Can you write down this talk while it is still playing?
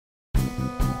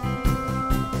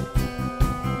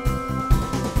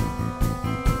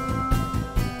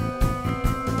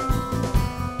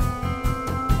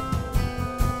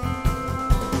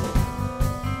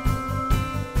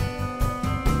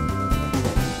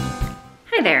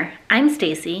Hi there, I'm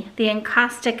Stacy, the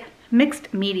encaustic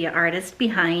mixed media artist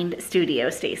behind Studio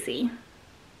Stacy.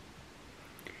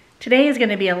 Today is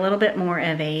going to be a little bit more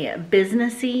of a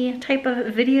businessy type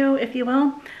of video, if you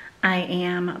will. I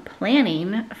am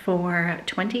planning for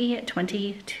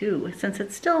 2022 since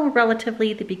it's still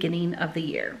relatively the beginning of the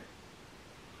year.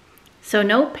 So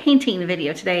no painting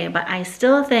video today, but I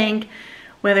still think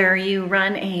whether you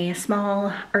run a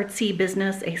small artsy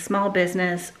business, a small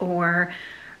business, or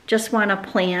just want to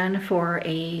plan for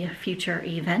a future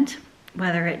event,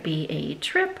 whether it be a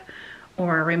trip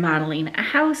or remodeling a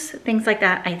house, things like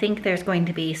that, I think there's going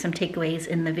to be some takeaways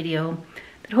in the video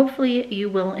that hopefully you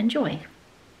will enjoy.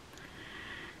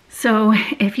 So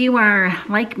if you are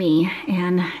like me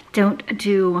and don't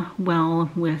do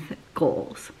well with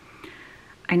goals,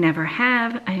 I never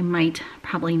have, I might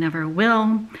probably never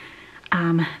will,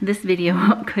 this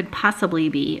video could possibly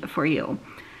be for you.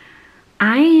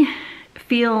 I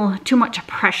feel too much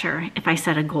pressure if I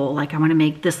set a goal, like I want to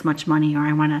make this much money, or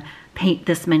I want to paint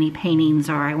this many paintings,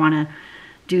 or I want to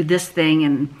do this thing,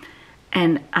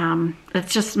 and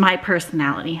it's just my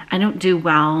personality. I don't do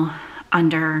well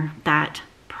under that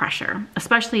pressure,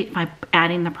 especially if I'm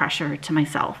adding the pressure to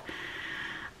myself.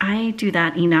 I do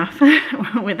that enough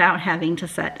without having to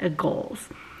set goals.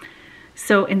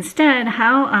 So instead,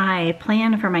 how I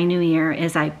plan for my new year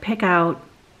is I pick out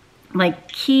like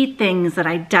key things that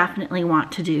I definitely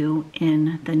want to do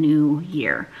in the new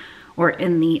year or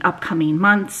in the upcoming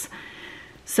months.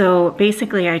 So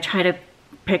basically I try to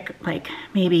pick like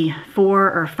maybe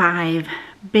 4 or 5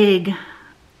 big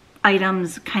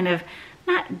items, kind of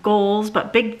not goals,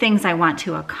 but big things I want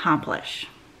to accomplish.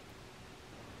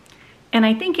 And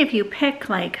I think if you pick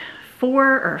like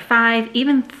 4 or 5,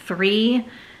 even 3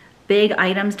 big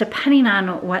items, depending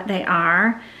on what they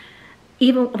are,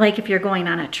 even like if you're going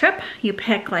on a trip, you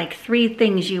pick like 3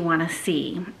 things you want to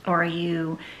see, or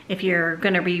if you're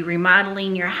going to be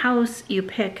remodeling your house, you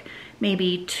pick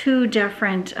maybe 2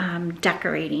 different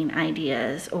decorating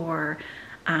ideas, or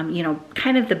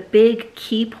kind of the big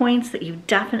key points that you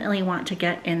definitely want to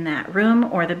get in that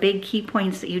room, or the big key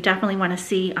points that you definitely want to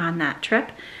see on that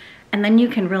trip. And then you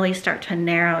can really start to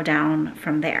narrow down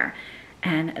from there.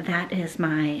 And that is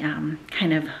my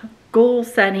kind of goal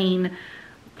setting,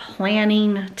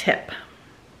 planning tip.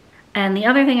 And the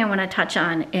other thing I want to touch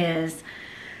on is,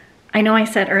 I know I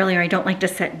said earlier I don't like to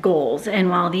set goals, and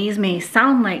while these may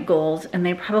sound like goals, and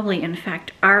they probably in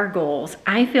fact are goals,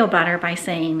 I feel better by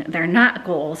saying they're not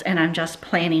goals and I'm just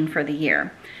planning for the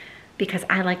year, because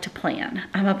I like to plan.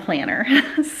 I'm a planner.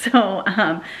 So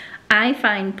I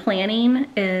find planning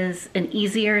is an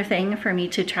easier thing for me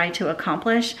to try to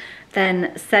accomplish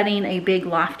than setting a big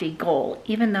lofty goal,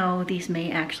 even though these may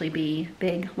actually be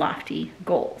big lofty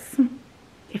goals.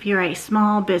 If you're a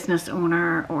small business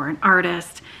owner or an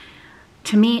artist,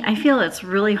 to me, I feel it's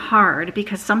really hard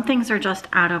because some things are just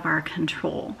out of our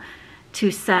control to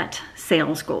set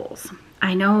sales goals.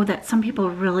 I know that some people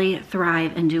really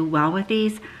thrive and do well with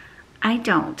these. I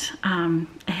don't.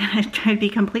 To be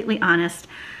completely honest,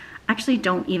 I actually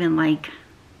don't even like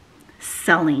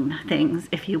selling things,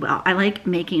 if you will. I like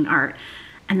making art,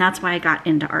 and that's why I got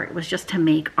into art, was just to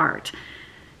make art.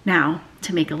 Now,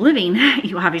 to make a living,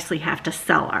 you obviously have to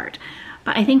sell art.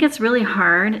 But I think it's really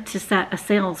hard to set a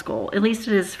sales goal, at least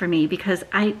it is for me, because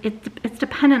it's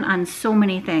dependent on so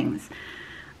many things.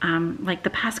 Like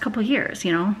the past couple years,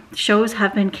 shows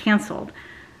have been canceled.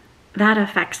 That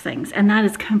affects things, and that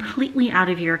is completely out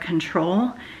of your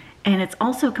control. And it's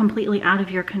also completely out of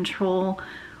your control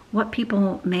what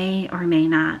people may or may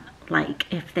not like,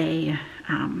 if they,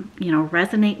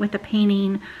 resonate with the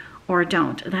painting or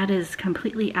don't. That is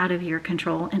completely out of your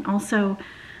control. And also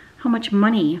how much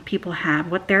money people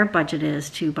have, what their budget is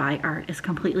to buy art, is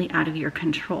completely out of your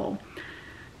control.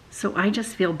 So I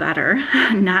just feel better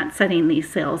not setting these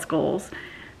sales goals,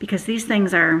 because these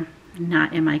things are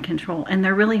not in my control. And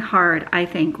they're really hard, I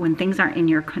think, when things aren't in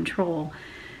your control.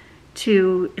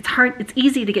 It's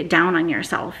easy to get down on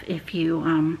yourself if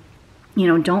you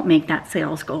don't make that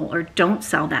sales goal or don't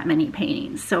sell that many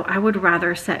paintings. So I would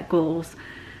rather set goals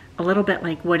a little bit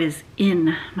like what is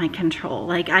in my control.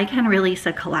 Like I can release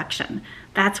a collection.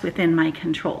 That's within my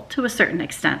control to a certain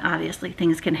extent. Obviously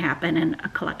things can happen and a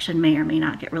collection may or may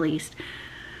not get released.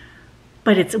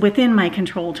 But it's within my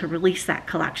control to release that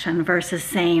collection versus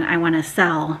saying I want to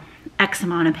sell X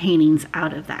amount of paintings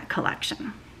out of that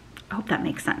collection. I hope that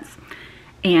makes sense.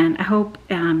 And I hope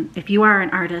if you are an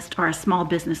artist or a small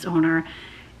business owner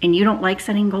and you don't like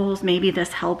setting goals, maybe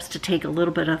this helps to take a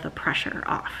little bit of the pressure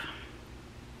off.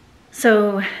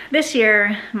 So this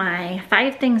year, my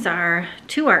 5 things are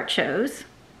 2 art shows,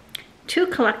 2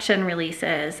 collection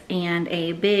releases, and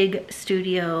a big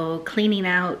studio cleaning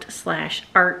out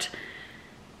 / art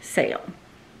sale.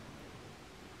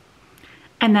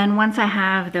 And then once I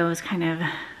have those kind of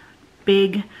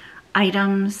big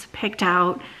items picked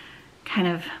out, kind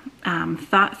of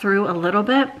thought through a little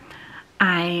bit,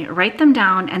 I write them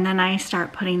down and then I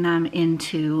start putting them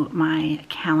into my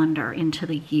calendar, into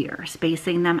the year,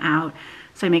 spacing them out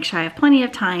so I make sure I have plenty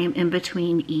of time in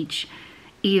between each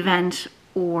event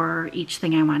or each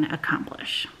thing I want to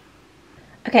accomplish.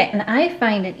 Okay, and I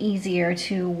find it easier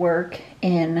to work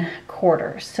in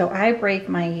quarters. So I break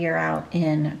my year out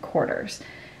in quarters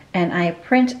and I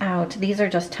print out, these are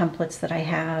just templates that I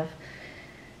have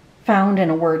found in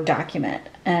a Word document.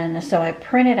 And so I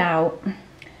printed out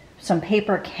some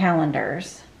paper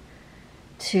calendars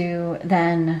to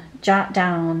then jot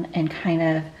down and kind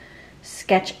of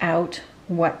sketch out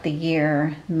what the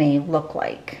year may look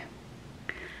like.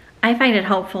 I find it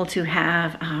helpful to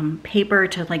have paper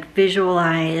to like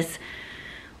visualize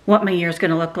what my year is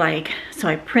going to look like. So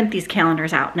I print these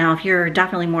calendars out. Now, if you're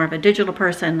definitely more of a digital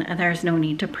person, there's no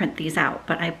need to print these out,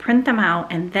 but I print them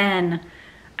out and then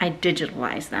I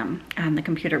digitalize them on the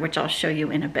computer, which I'll show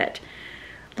you in a bit.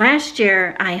 Last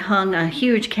year, I hung a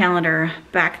huge calendar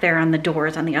back there on the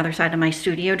doors, on the other side of my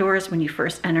studio doors when you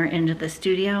first enter into the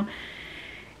studio.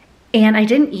 And I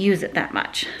didn't use it that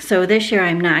much. So this year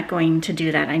I'm not going to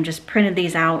do that. I just printed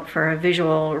these out for a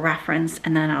visual reference,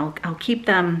 and then I'll keep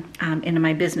them into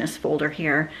my business folder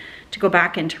here to go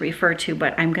back and to refer to,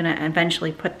 but I'm gonna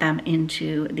eventually put them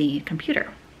into the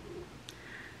computer.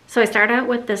 So I start out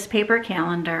with this paper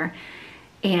calendar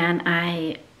and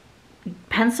I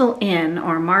pencil in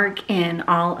or mark in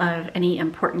all of any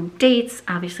important dates.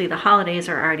 Obviously the holidays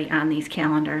are already on these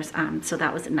calendars, so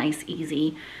that was nice,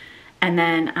 easy. And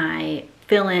then I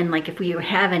fill in, like if we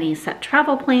have any set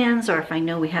travel plans or if I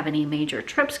know we have any major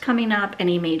trips coming up,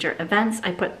 any major events,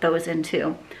 I put those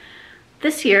into.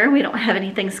 This year, we don't have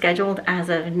anything scheduled as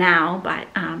of now, but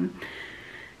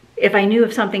if I knew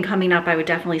of something coming up, I would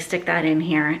definitely stick that in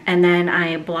here. And then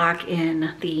I block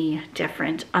in the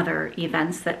different other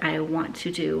events that I want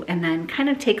to do and then kind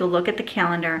of take a look at the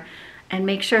calendar and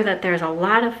make sure that there's a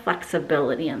lot of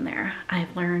flexibility in there.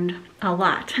 I've learned a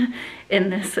lot in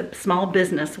this small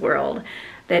business world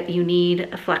that you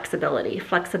need flexibility.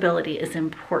 Flexibility is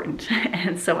important.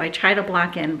 And so I try to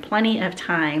block in plenty of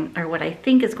time, or what I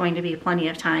think is going to be plenty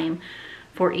of time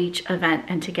for each event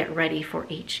and to get ready for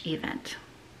each event.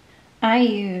 I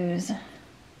use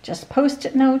just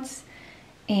Post-it notes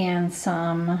and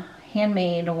some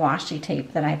handmade washi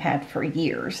tape that I've had for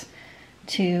years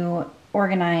to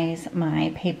organize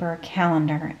my paper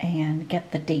calendar and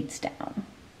get the dates down.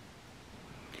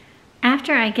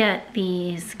 After I get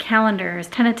these calendars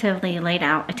tentatively laid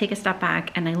out, I take a step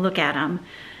back and I look at them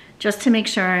just to make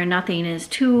sure nothing is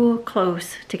too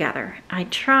close together. I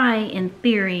try, in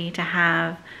theory, to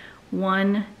have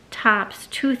one, tops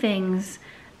 2 things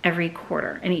every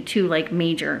quarter, any 2 like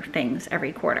major things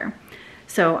every quarter.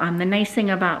 So the nice thing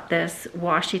about this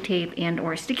washi tape and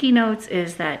or sticky notes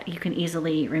is that you can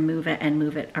easily remove it and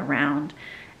move it around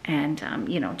and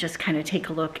you know, just kind of take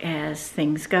a look as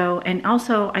things go. And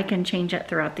also I can change it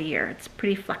throughout the year. It's a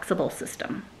pretty flexible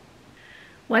system.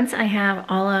 Once I have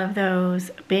all of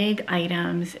those big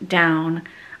items down,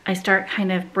 I start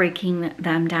kind of breaking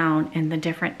them down in the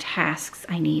different tasks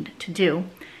I need to do.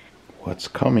 What's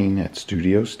coming at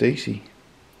Studio Stacy?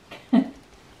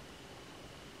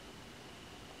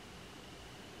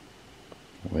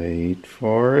 Wait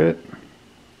for it.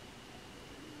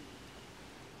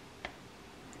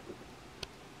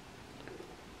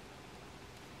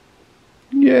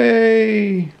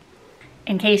 Yay!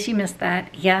 In case you missed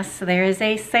that, yes, there is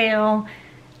a sale.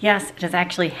 Yes, it is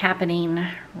actually happening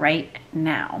right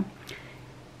now.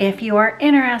 If you are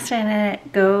interested in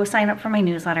it, go sign up for my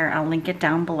newsletter. I'll link it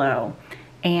down below.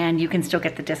 And you can still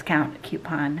get the discount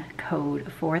coupon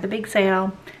code for the big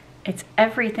sale. It's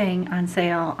everything on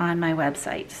sale on my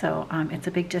website, so it's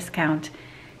a big discount.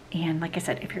 And like I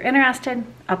said, if you're interested,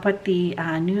 I'll put the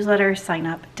newsletter sign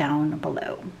up down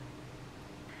below.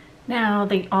 Now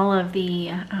all of the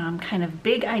kind of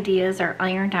big ideas are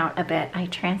ironed out a bit. I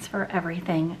transfer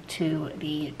everything to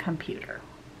the computer.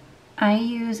 I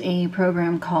use a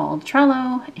program called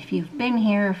Trello. If you've been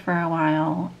here for a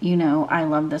while, you know I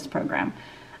love this program.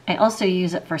 I also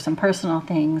use it for some personal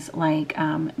things like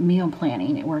meal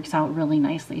planning. It works out really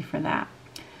nicely for that.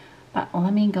 But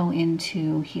let me go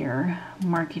into here,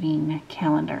 marketing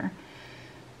calendar.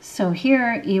 So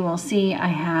here you will see I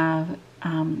have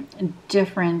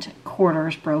different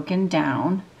quarters broken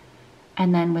down.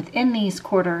 And then within these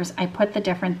quarters, I put the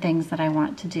different things that I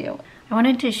want to do. I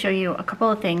wanted to show you a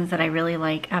couple of things that I really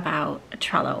like about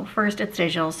Trello. First, it's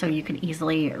digital, so you can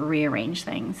easily rearrange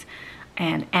things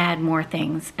and add more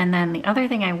things. And then the other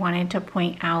thing I wanted to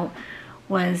point out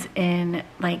was in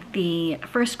like the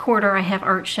first quarter, I have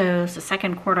art shows. The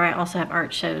second quarter, I also have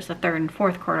art shows. The third and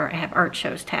fourth quarter, I have art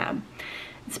shows tab.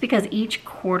 It's because each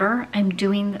quarter I'm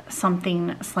doing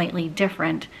something slightly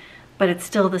different, but it's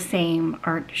still the same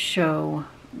art show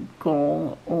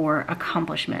goal or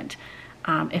accomplishment,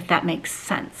 if that makes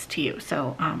sense to you.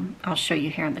 So I'll show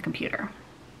you here on the computer.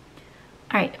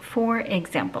 All right, for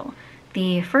example,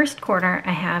 the first quarter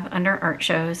I have under art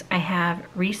shows, I have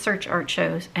research art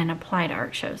shows and applied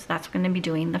art shows. That's going to be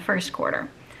doing the first quarter.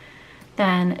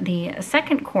 Then the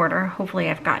second quarter, hopefully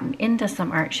I've gotten into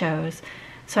some art shows,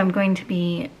 so I'm going to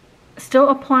be still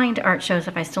applying to art shows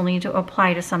if I still need to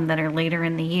apply to some that are later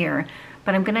in the year,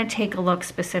 but I'm going to take a look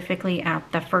specifically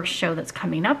at the first show that's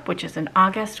coming up, which is in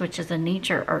August, which is a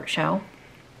nature art show.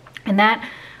 And that,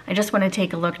 I just want to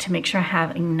take a look to make sure I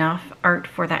have enough art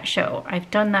for that show. I've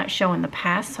done that show in the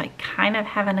past, so I kind of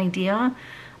have an idea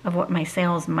of what my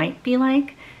sales might be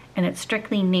like, and it's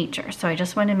strictly nature. So I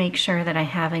just want to make sure that I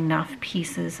have enough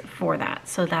pieces for that.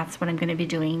 So that's what I'm going to be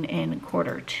doing in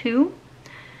quarter 2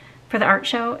 for the art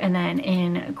show. And then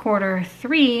in quarter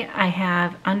 3, I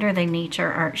have under the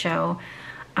nature art show,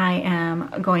 I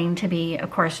am going to be, of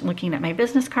course, looking at my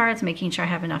business cards, making sure I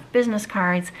have enough business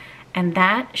cards. And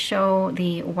that show,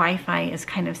 the Wi-Fi is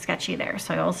kind of sketchy there.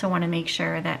 So I also want to make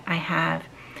sure that I have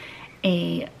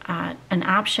an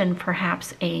option,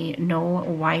 perhaps a no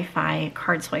Wi-Fi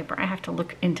card swiper. I have to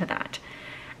look into that.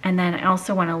 And then I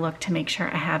also want to look to make sure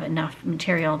I have enough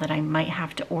material that I might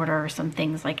have to order some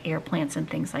things like air plants and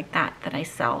things like that that I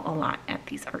sell a lot at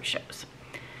these art shows.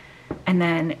 And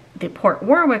then the Port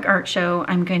Warwick art show,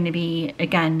 I'm going to be,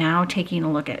 again, now taking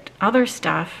a look at other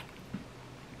stuff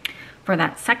for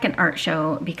that second art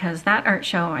show, because that art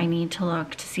show I need to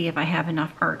look to see if I have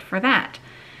enough art for that.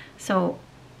 So,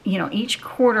 you know, each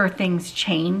quarter things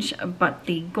change, but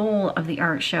the goal of the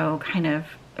art show kind of,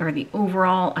 or the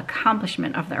overall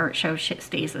accomplishment of the art show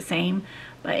stays the same,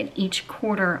 but in each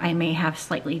quarter I may have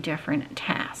slightly different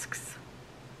tasks.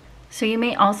 So you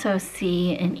may also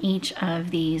see in each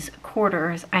of these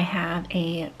quarters, I have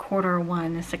a quarter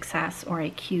 1 success or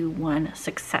a Q1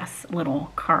 success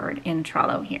little card in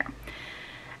Trello here.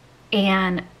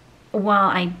 And while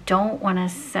I don't want to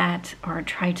set or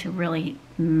try to really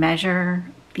measure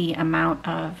the amount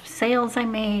of sales I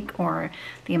make or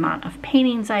the amount of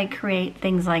paintings I create,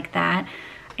 things like that,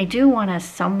 I do want to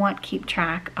somewhat keep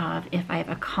track of if I've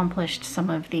accomplished some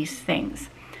of these things.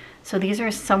 So these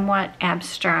are somewhat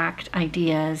abstract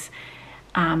ideas,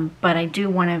 but I do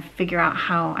want to figure out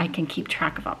how I can keep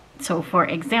track of them. So for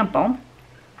example,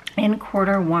 in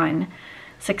quarter 1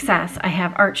 success, I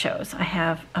have art shows. I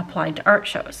have applied to art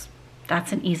shows.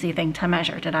 That's an easy thing to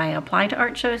measure. Did I apply to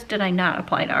art shows? Did I not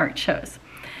apply to art shows?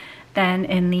 Then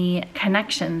in the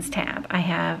connections tab, I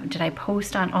have, did I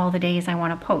post on all the days I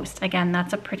want to post? Again,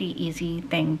 that's a pretty easy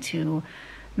thing to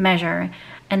measure.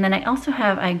 And then I also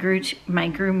have, I grew my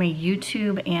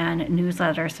YouTube and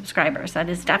newsletter subscribers. That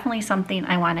is definitely something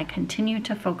I want to continue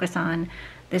to focus on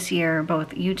this year,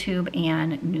 both YouTube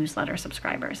and newsletter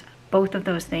subscribers. Both of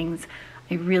those things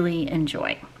I really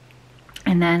enjoy.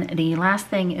 And then the last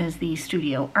thing is the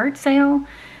studio art sale.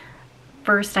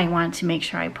 First, I want to make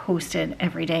sure I posted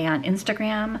every day on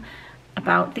Instagram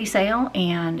about the sale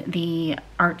and the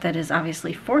art that is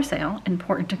obviously for sale,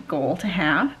 important goal to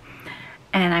have.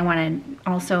 And I want to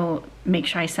also make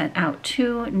sure I sent out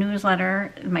 2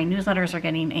 newsletters. My newsletters are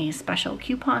getting a special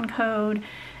coupon code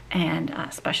and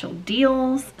special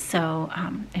deals. So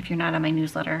if you're not on my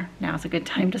newsletter, now's a good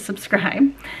time to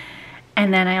subscribe.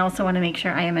 And then I also want to make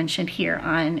sure I mentioned here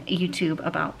on YouTube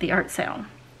about the art sale.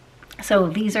 So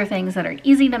these are things that are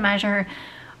easy to measure,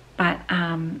 but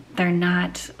they're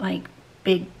not like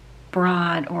big,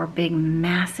 broad or big,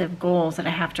 massive goals that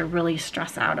I have to really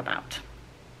stress out about.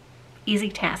 Easy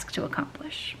task to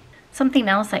accomplish. Something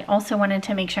else I also wanted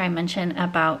to make sure I mention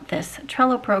about this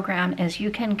Trello program is you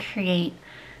can create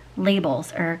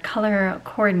labels or color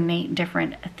coordinate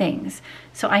different things.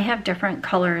 So I have different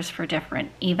colors for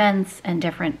different events and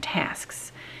different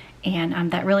tasks. And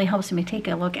that really helps me take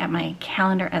a look at my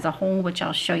calendar as a whole, which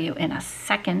I'll show you in a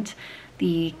second,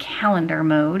 the calendar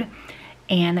mode.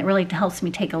 And it really helps me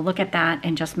take a look at that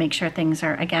and just make sure things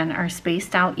are, again, are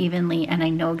spaced out evenly and I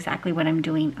know exactly what I'm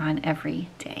doing on every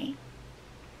day.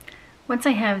 Once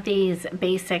I have these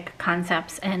basic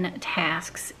concepts and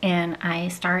tasks in, I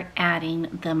start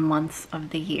adding the months of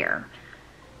the year.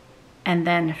 And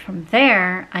then from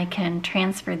there, I can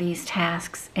transfer these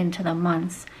tasks into the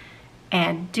months,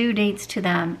 add due dates to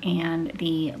them and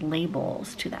the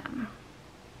labels to them.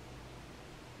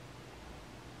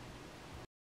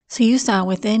 So you saw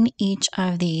within each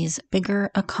of these bigger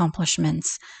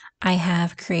accomplishments, I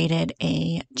have created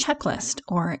a checklist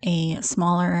or a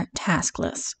smaller task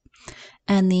list.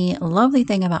 And the lovely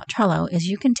thing about Trello is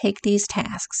you can take these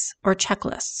tasks or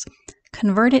checklists,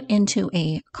 convert it into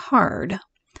a card,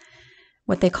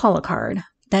 what they call a card,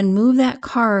 then move that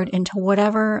card into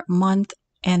whatever month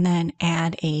and then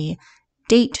add a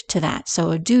date to that,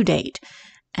 so a due date.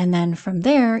 And then from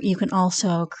there, you can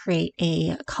also create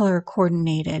a color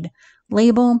coordinated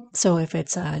label. So if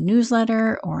it's a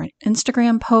newsletter or an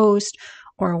Instagram post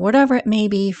or whatever it may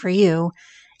be for you,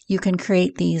 you can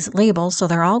create these labels. So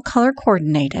they're all color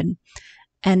coordinated.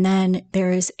 And then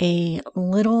there's a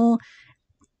little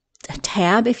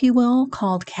tab, if you will,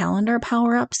 called Calendar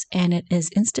Power-Ups, and it is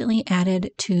instantly added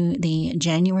to the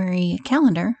January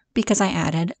calendar because I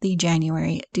added the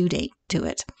January due date to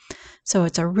it. So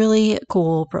it's a really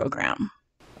cool program.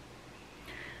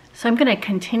 So I'm going to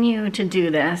continue to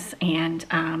do this, and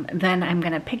then I'm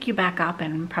going to pick you back up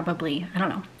in probably, I don't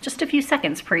know, just a few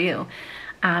seconds for you,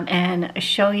 and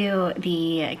show you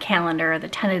the calendar, the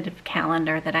tentative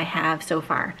calendar that I have so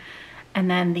far. And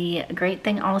then the great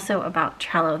thing also about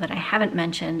Trello that I haven't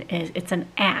mentioned is it's an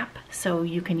app, so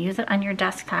you can use it on your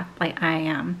desktop like I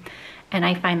am. And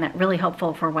I find that really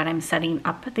helpful for when I'm setting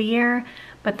up the year,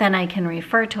 but then I can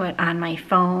refer to it on my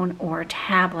phone or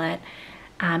tablet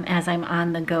as I'm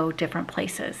on the go different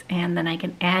places. And then I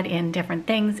can add in different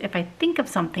things if I think of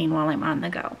something while I'm on the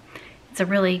go. It's a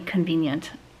really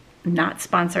convenient, not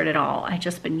sponsored at all. I've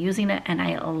just been using it and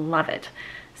I love it.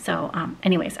 So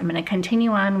anyways, I'm going to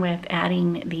continue on with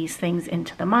adding these things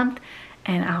into the month,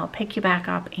 and I'll pick you back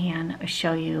up and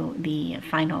show you the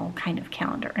final kind of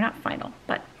calendar, or not final,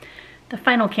 but the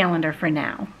final calendar for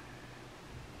now.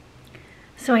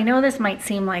 So I know this might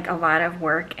seem like a lot of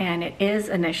work, and it is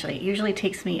initially. It usually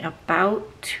takes me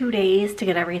about 2 days to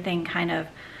get everything kind of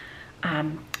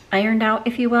ironed out,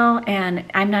 if you will, and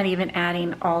I'm not even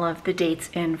adding all of the dates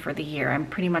in for the year. I'm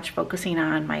pretty much focusing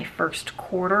on my first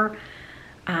quarter,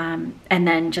 and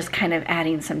then just kind of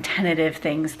adding some tentative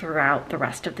things throughout the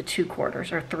rest of the 2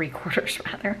 quarters, or 3 quarters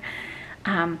rather.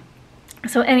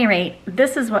 So at any rate,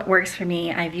 this is what works for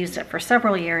me. I've used it for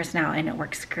several years now and it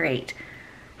works great.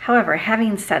 However,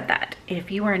 having said that,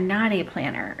 if you are not a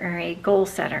planner or a goal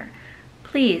setter,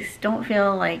 please don't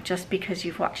feel like just because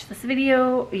you've watched this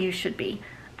video, you should be.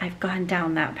 I've gone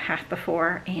down that path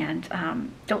before, and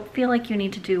don't feel like you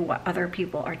need to do what other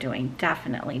people are doing.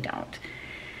 Definitely don't.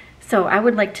 So I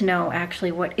would like to know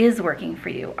actually what is working for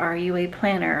you. Are you a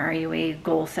planner? Are you a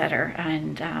goal setter?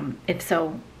 And if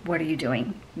so, what are you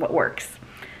doing? What works?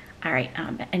 All right,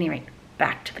 at any rate,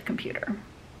 back to the computer.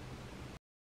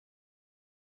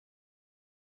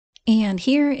 And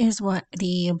here is what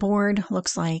the board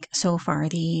looks like so far,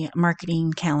 the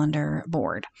marketing calendar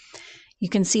board. You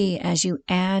can see as you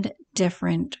add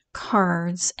different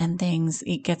cards and things,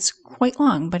 it gets quite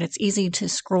long, but it's easy to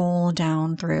scroll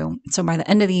down through. So by the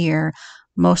end of the year,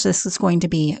 most of this is going to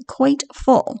be quite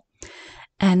full.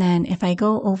 And then if I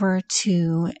go over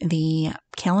to the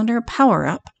calendar power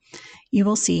up, you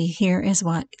will see here is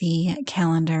what the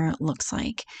calendar looks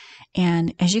like.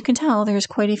 And as you can tell, there's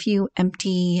quite a few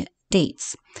empty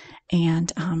dates.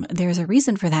 And there's a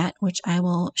reason for that, which I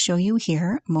will show you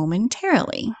here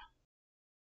momentarily.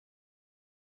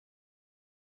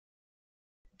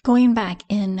 Going back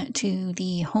into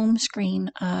the home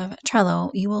screen of Trello,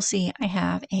 you will see I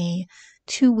have a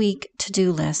 2-week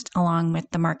to-do list along with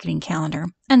the marketing calendar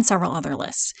and several other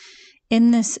lists.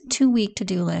 In this 2-week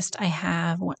to-do list, I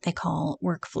have what they call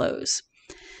workflows.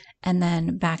 And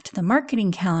then back to the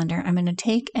marketing calendar, I'm going to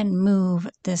take and move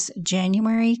this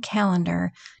January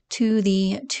calendar to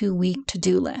the 2-week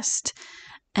to-do list.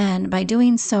 And by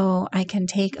doing so, I can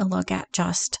take a look at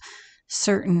just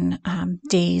certain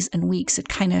days and weeks. It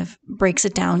kind of breaks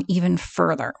it down even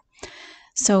further.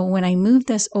 So when I move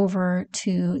this over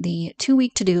to the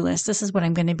 2-week to-do list, this is what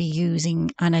I'm going to be using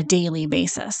on a daily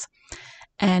basis.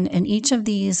 And in each of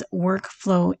these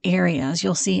workflow areas,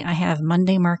 you'll see I have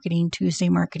Monday marketing, Tuesday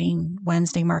marketing,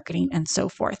 Wednesday marketing, and so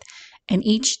forth. And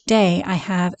each day I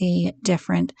have a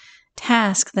different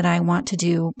task that I want to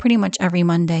do. Pretty much every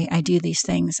Monday I do these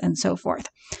things and so forth.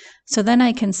 So then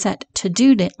I can set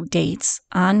to-do dates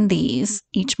on these.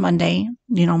 Each Monday,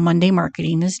 Monday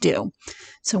marketing is due.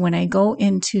 So when I go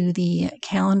into the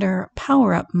calendar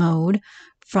power-up mode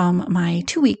from my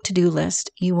 2-week to-do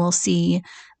list, you will see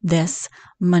this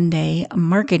Monday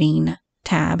marketing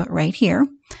tab right here.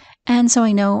 And so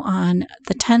I know on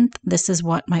the 10th, this is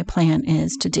what my plan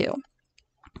is to do.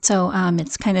 So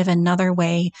it's kind of another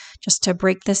way just to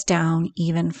break this down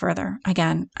even further.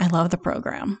 Again, I love the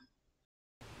program.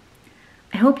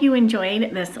 I hope you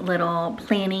enjoyed this little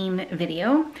planning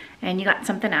video and you got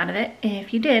something out of it.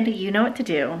 If you did, you know what to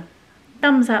do.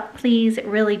 Thumbs up, please. It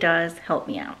really does help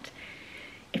me out.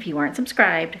 If you aren't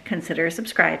subscribed, consider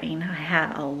subscribing. I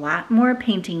have a lot more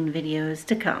painting videos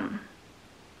to come.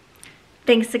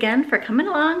 Thanks again for coming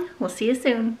along. We'll see you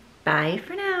soon. Bye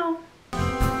for now.